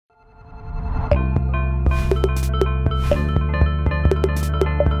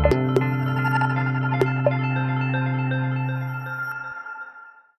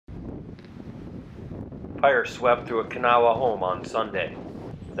fire swept through a Kanawha home on Sunday.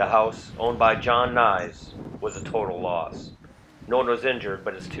 The house, owned by John Nyes, was a total loss. No one was injured,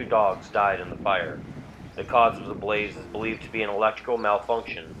 but his two dogs died in the fire. The cause of the blaze is believed to be an electrical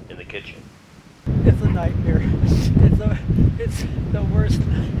malfunction in the kitchen. It's a nightmare. It's the worst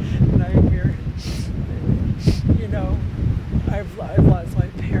nightmare. You know, I've lost my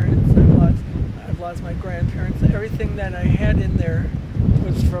parents. I've lost my grandparents. Everything that I had in there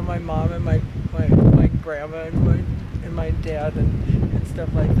was from my mom and my grandma and my dad and stuff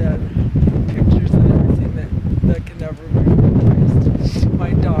like that. Pictures and everything that can never be replaced.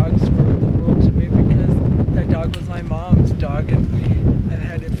 My dogs were the world to me because that dog was my mom's dog, and